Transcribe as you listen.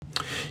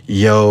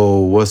Yo,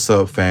 what's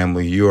up,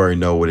 family? You already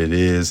know what it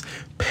is.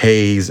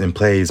 Pays and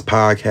Plays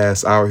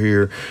podcast out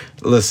here.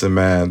 Listen,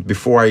 man,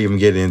 before I even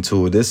get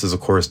into it, this is,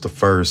 of course, the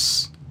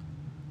first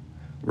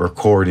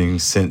recording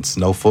since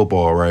no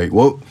football, right?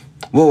 We'll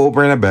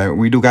bring it back.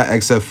 We do got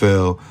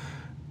XFL.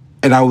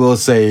 And I will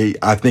say,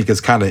 I think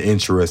it's kind of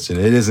interesting.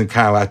 It isn't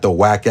kind of like the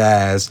whack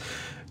ass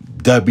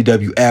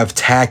WWF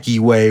tacky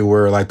way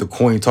where like the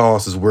coin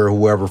toss is where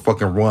whoever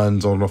fucking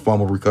runs on the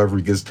fumble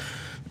recovery gets.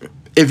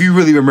 If you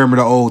really remember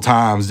the old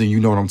times, then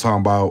you know what I'm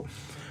talking about.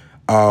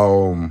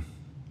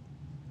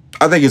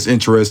 I think it's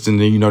interesting.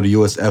 Then the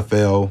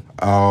USFL.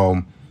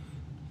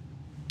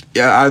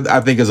 Yeah,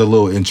 I think it's a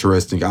little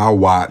interesting. I'll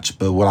watch,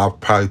 but would I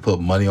probably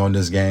put money on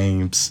this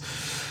games?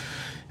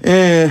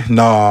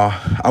 Nah.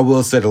 I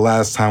will say the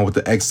last time with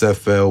the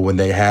XFL when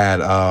they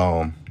had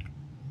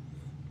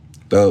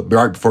the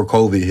right before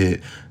COVID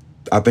hit,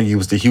 I think it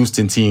was the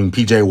Houston team.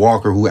 PJ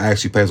Walker, who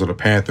actually plays with the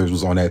Panthers,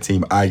 was on that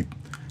team.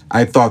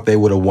 I thought they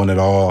would have won it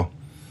all.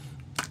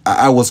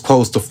 I was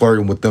close to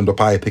flirting with them to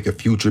probably pick a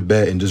future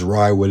bet and just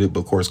ride with it, but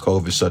of course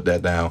COVID shut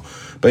that down.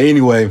 But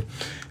anyway,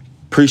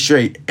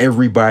 appreciate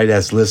everybody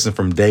that's listened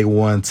from day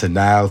one to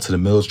now to the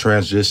Mills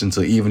transition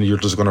to even you're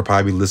just gonna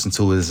probably listen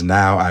to this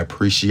now. I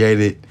appreciate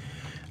it.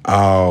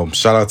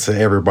 Shout out to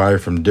everybody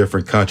from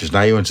different countries,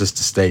 not even just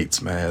the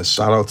states, man.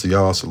 Shout out to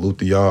y'all, salute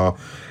to y'all.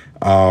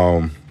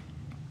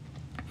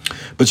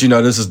 But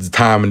this is the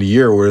time of the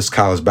year where it's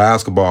college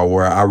basketball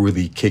where I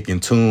really kick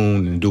and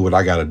tune and do what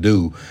I gotta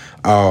do.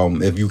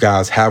 If you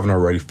guys haven't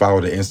already,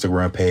 follow the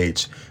Instagram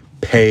page,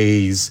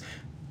 Pays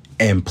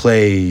and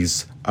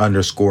Plays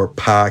 _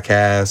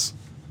 podcast.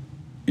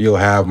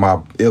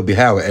 It'll be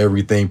having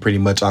everything pretty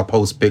much. I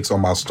post pics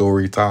on my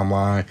story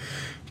timeline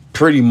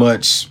pretty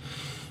much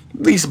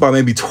at least about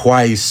maybe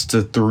twice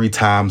to three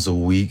times a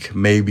week,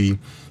 maybe.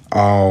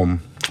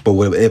 But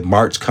with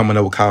March coming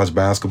up with college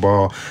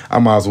basketball, I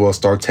might as well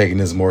start taking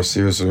this more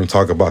seriously and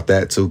talk about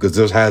that too, because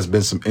there has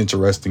been some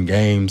interesting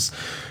games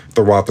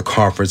throughout the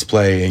conference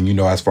play and,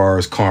 as far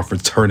as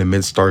conference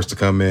tournament starts to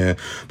come in.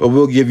 But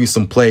we'll give you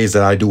some plays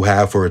that I do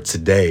have for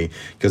today,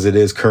 because it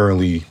is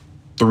currently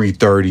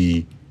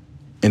 3:30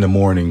 in the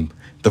morning.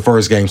 The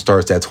first game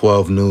starts at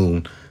 12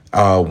 noon.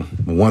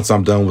 Once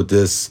I'm done with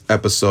this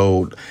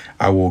episode,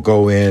 I will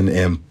go in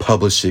and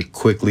publish it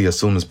quickly as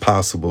soon as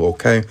possible,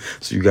 okay?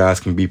 So you guys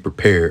can be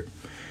prepared.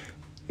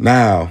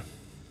 Now,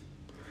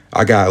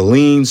 I got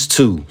leans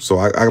too. So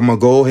I'm going to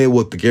go ahead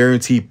with the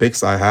guaranteed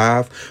picks I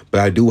have, but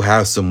I do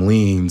have some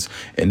leans.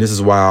 And this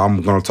is why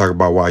I'm going to talk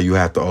about why you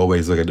have to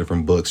always look at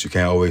different books. You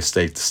can't always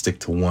stick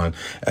to one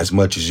as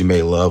much as you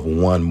may love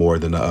one more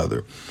than the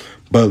other.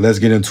 But let's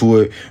get into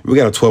it. We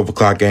got a 12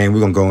 o'clock game. We're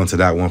going to go into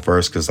that one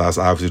first because that's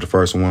obviously the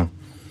first one.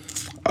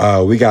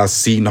 We got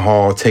Seton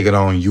Hall taking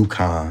on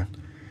UConn.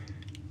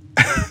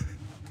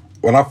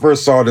 When I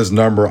first saw this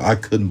number, I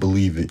couldn't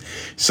believe it.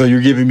 So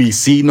you're giving me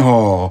Seton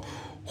Hall,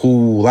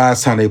 who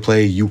last time they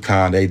played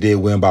UConn, they did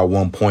win by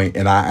 1 point.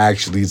 And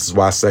this is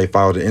why I say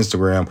follow the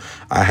Instagram,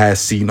 I had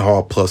Seton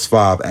Hall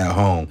 +5 at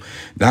home.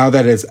 Now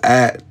that it's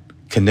at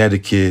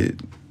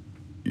Connecticut,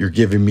 you're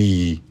giving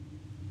me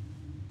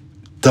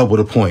double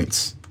the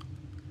points.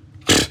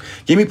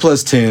 Give me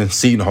 +10,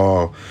 Seton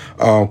Hall.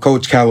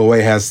 Coach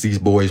Callaway has these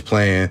boys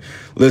playing.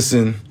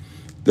 Listen,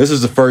 this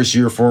is the first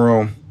year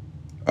for him.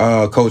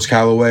 Coach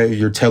Callaway,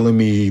 you're telling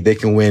me they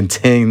can win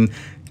 10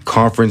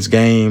 conference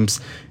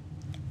games.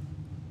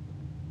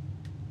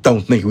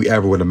 Don't think we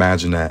ever would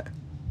imagine that.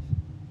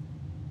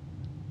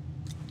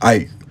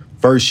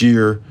 First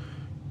year,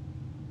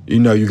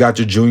 you got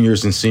your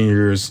juniors and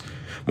seniors.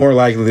 More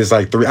likely, it's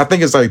like three. I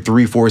think it's like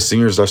 3-4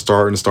 seniors are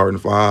starting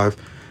 5.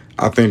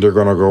 I think they're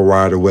going to go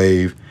ride a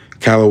wave.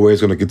 Callaway is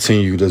going to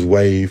continue this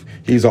wave.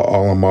 He's an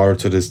alma mater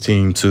to this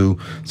team, too.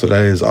 So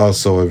that is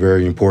also a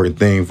very important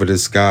thing for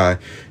this guy.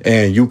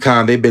 And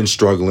UConn, they've been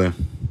struggling.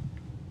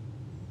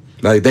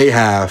 Like, they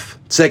have.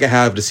 Second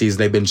half of the season,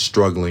 they've been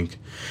struggling.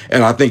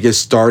 And I think it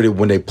started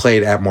when they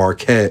played at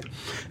Marquette,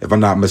 if I'm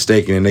not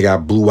mistaken, and they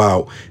got blew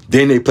out.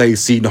 Then they played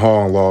Seton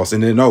Hall and lost.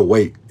 And then,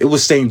 it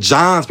was St.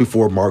 John's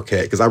before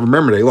Marquette, because I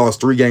remember they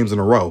lost 3 games in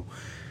a row.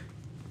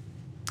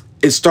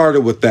 It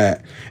started with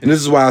that. And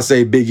this is why I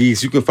say Big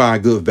East, you can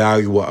find good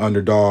value with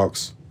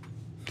underdogs.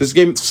 This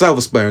game is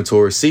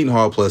self-explanatory. Seton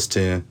Hall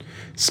 +10.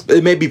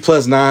 It may be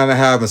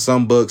 +9.5 in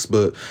some books,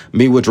 but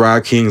me with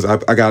DraftKings,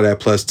 I got it at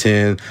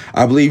 +10.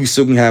 I believe you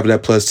still can have it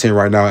at +10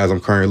 right now as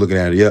I'm currently looking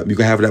at it. Yep, you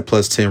can have it at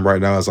 +10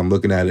 right now as I'm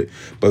looking at it.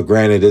 But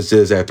granted, this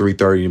is at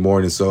 3:30 in the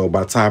morning, so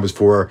by the time it's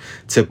for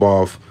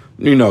tip-off,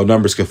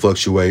 numbers can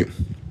fluctuate.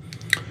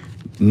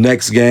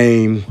 Next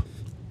game.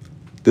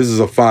 This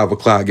is a 5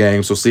 o'clock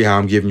game, so see how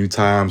I'm giving you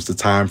the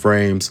time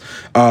frames.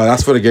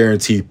 That's for the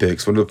guaranteed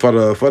picks. For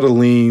the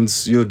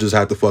leans, you'll just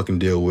have to fucking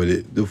deal with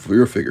it.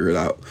 You'll figure it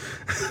out.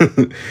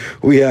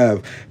 We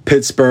have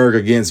Pittsburgh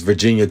against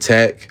Virginia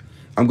Tech.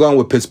 I'm going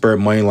with Pittsburgh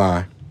money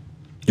line.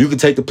 You can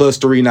take the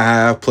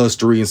 +3.5,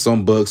 +3 in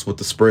some books with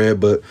the spread,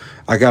 but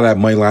I got that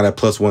money line at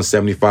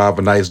 +175,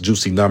 a nice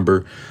juicy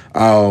number.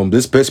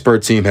 This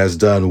Pittsburgh team has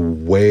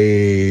done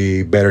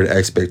way better than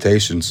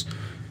expectations.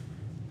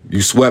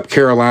 You swept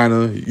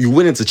Carolina. You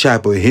went into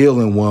Chapel Hill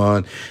and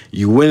won.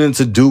 You went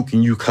into Duke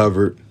and you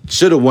covered.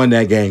 Should have won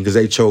that game because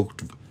they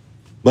choked.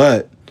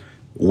 But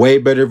way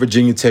better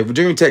Virginia Tech.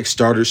 Virginia Tech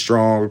started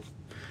strong.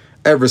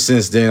 Ever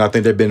since then, I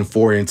think they've been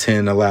 4-10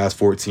 in the last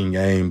 14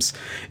 games.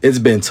 It's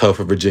been tough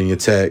for Virginia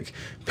Tech.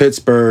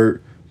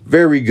 Pittsburgh,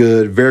 very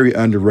good, very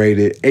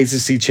underrated.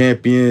 ACC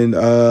champion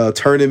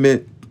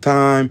tournament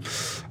time.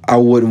 I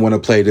wouldn't want to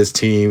play this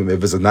team.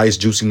 If it's a nice,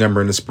 juicy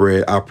number in the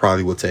spread, I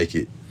probably will take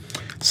it.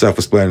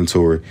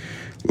 Self-explanatory.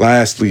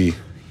 Lastly,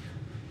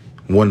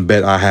 one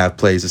bet I have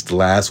placed. It's the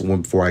last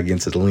one before I get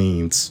into the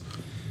leans.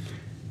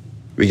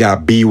 We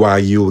got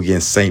BYU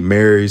against St.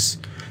 Mary's.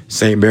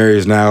 St.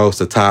 Mary's now is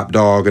the top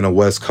dog in the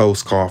West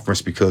Coast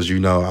Conference because,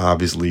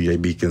 obviously they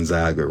beat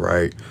Gonzaga,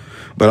 right?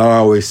 But I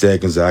always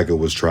said Gonzaga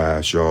was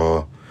trash,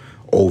 y'all.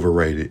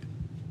 Overrated.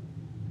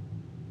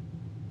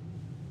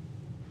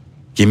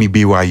 Give me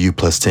BYU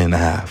plus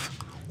 10.5.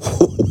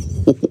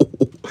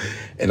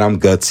 And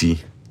I'm gutsy.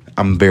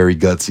 I'm very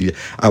gutsy.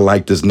 I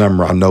like this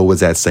number. I know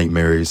it's at St.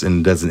 Mary's and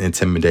it doesn't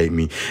intimidate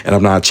me. And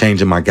I'm not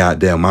changing my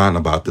goddamn mind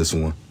about this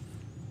one.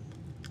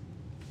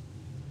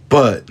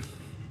 But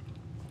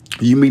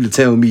you mean to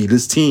tell me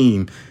this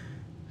team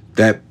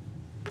that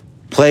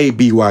played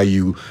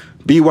BYU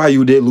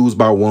did lose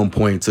by 1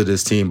 point to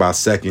this team by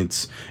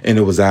seconds, and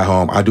it was at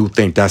home. I do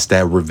think that's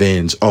that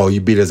revenge. Oh,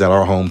 you beat us at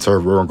our home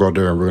turf. We're going to go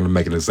there and we're going to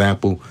make an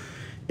example.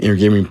 And you're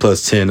giving me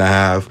plus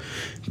 10.5.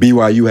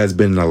 BYU has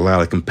been in a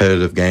lot of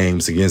competitive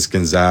games against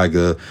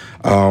Gonzaga.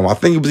 I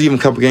think it was even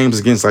a couple games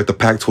against like the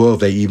Pac-12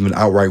 they even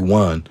outright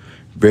won.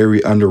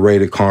 Very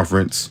underrated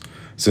conference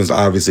since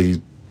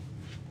obviously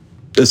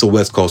it's a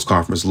West Coast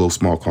conference, a little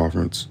small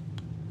conference.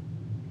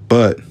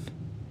 But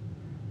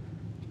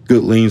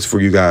good leans for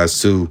you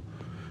guys too.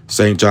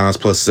 St. John's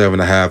plus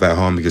 7.5 at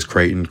home against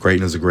Creighton.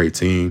 Creighton is a great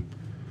team.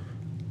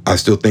 I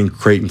still think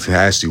Creighton can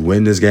actually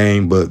win this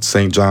game, but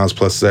St. John's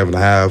plus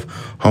 7.5,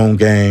 home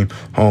game,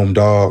 home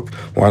dog.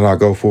 Why not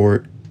go for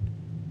it?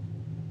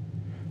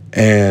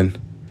 And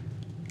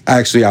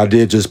actually, I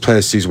did just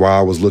place these while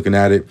I was looking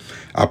at it.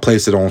 I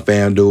placed it on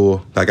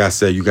FanDuel. Like I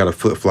said, you got to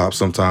flip-flop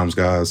sometimes,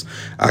 guys.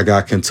 I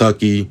got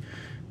Kentucky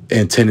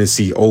and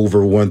Tennessee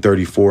over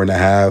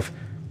 134.5.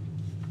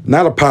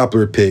 Not a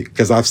popular pick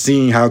because I've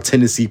seen how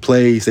Tennessee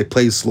plays. They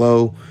play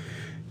slow.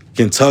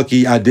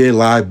 Kentucky, I did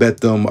live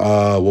bet them,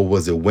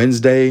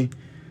 Wednesday?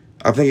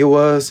 I think it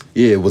was.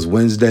 Yeah, it was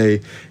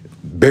Wednesday.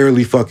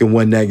 Barely fucking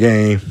won that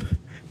game.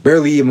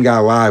 Barely even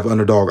got live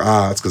underdog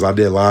odds because I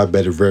did live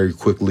bet it very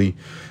quickly.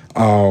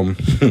 Long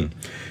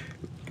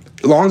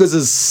as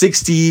it's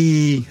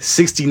 60,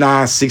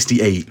 69,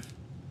 68,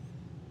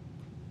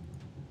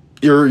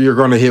 you're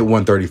going to hit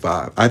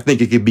 135. I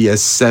think it could be a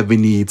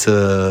 70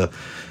 to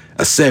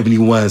a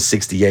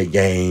 71-68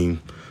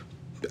 game.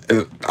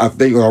 I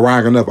think,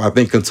 rounding up, I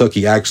think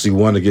Kentucky actually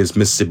won against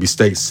Mississippi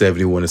State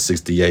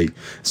 71-68.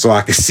 So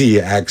I can see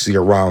it actually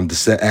around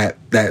at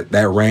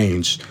that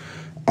range.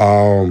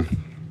 Other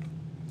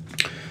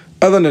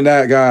than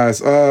that,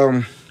 guys,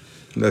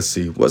 let's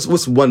see.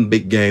 What's one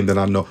big game that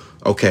I know?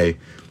 Okay,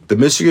 the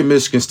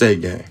Michigan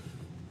State game.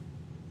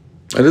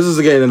 And this is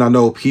a game that I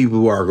know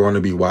people are going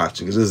to be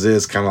watching because this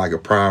is kind of like a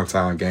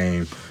primetime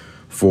game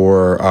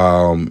for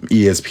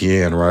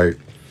ESPN, right?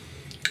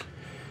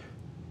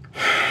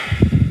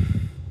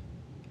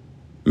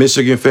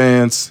 Michigan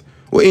fans,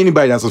 well,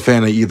 anybody that's a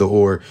fan of either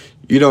or,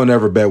 you don't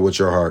ever bet with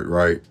your heart,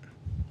 right?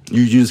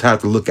 You just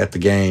have to look at the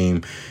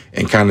game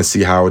and kind of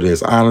see how it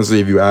is. Honestly,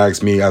 if you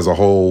ask me, as a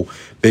whole,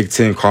 Big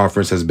Ten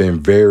Conference has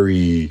been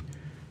very,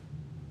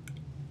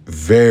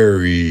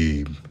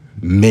 very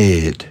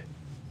mid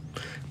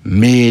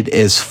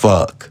as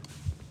fuck.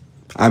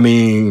 I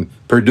mean,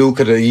 Purdue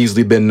could have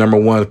easily been number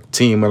one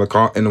team in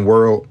the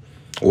world,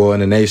 well, in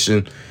the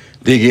nation.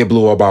 They get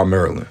blew up by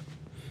Maryland,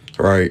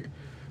 right?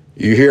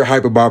 You hear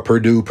hype about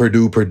Purdue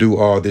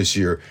all this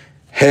year.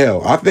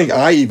 Hell, I think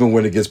I even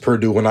went against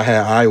Purdue when I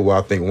had Iowa,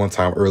 I think one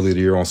time earlier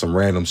the year on some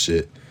random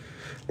shit.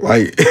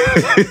 Like,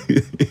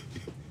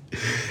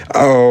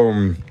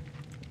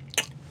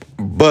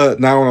 but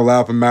not on a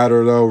laughing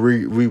matter, though,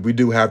 we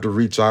do have to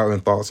reach out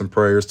in thoughts and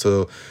prayers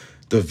to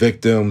the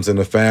victims and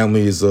the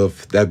families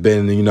of that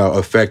been,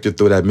 affected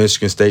through that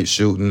Michigan State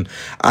shooting.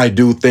 I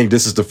do think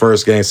this is the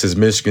first game since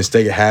Michigan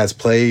State has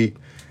played.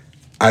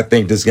 I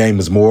think this game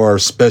is more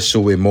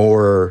special and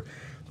more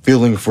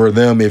feeling for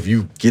them if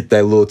you get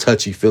that little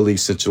touchy-feely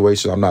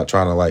situation. I'm not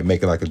trying to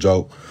make it like a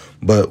joke,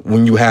 but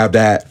when you have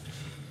that,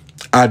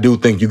 I do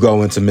think you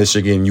go into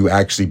Michigan, you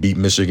actually beat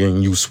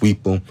Michigan, you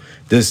sweep them.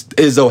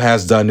 Izzo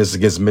has done this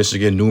against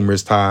Michigan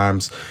numerous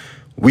times.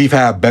 We've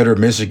had better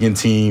Michigan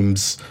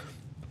teams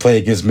play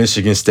against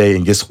Michigan State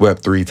and get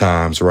swept 3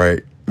 times,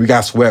 right? We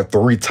got swept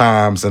 3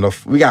 times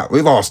we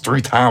lost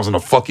 3 times in a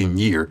fucking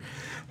year.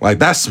 Like,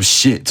 that's some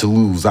shit to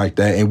lose like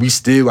that. And we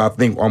still, I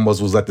think,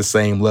 almost was at the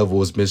same level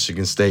as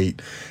Michigan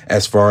State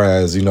as far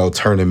as,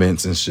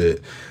 tournaments and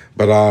shit.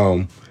 But,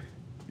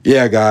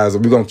 yeah, guys,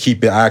 we're going to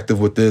keep it active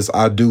with this.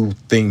 I do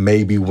think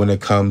maybe when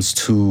it comes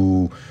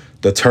to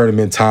the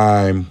tournament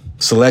time,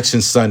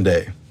 Selection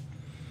Sunday,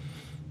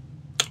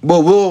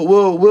 Well,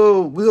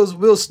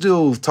 we'll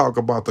still talk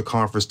about the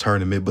conference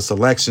tournament, but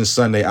Selection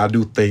Sunday, I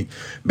do think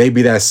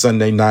maybe that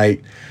Sunday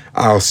night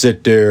I'll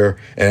sit there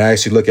and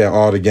actually look at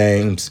all the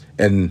games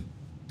and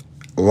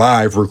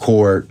live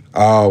record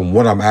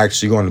what I'm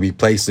actually going to be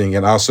placing,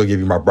 and also give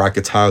you my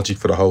bracketology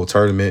for the whole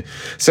tournament,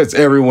 since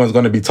everyone's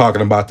going to be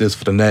talking about this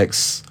for the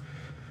next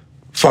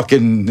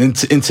fucking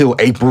until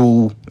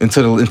April,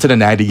 into the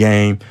Natty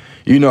game.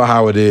 You know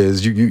how it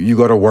is. You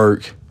go to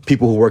work.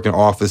 People who work in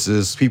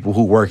offices, people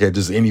who work at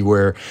just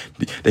anywhere,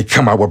 they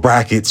come out with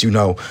brackets.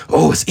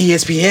 Oh, it's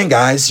ESPN,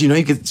 guys.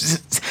 You can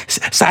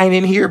sign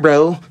in here,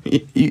 bro.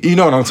 You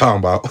know what I'm talking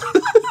about.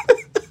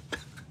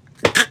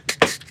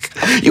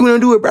 You want to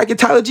do a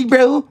bracketology,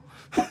 bro?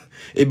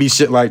 It'd be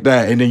shit like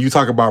that. And then you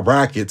talk about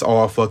brackets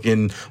all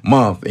fucking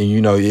month. And,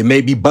 it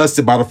may be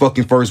busted by the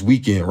fucking first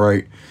weekend,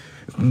 right?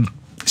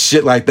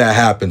 Shit like that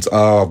happens.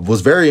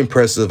 Was very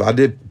impressive. I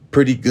did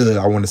pretty good,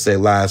 I want to say,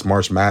 last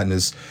March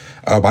Madness.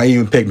 I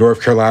even picked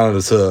North Carolina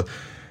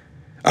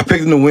I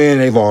picked them to win,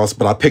 they lost,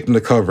 but I picked them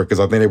to cover because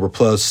I think they were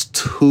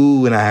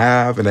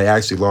 +2.5, and they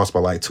actually lost by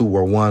like 2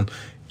 or 1,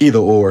 either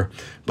or.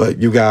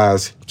 But you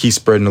guys keep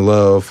spreading the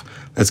love.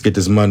 Let's get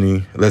this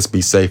money. Let's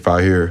be safe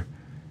out here.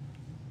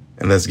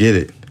 And let's get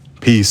it.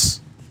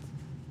 Peace.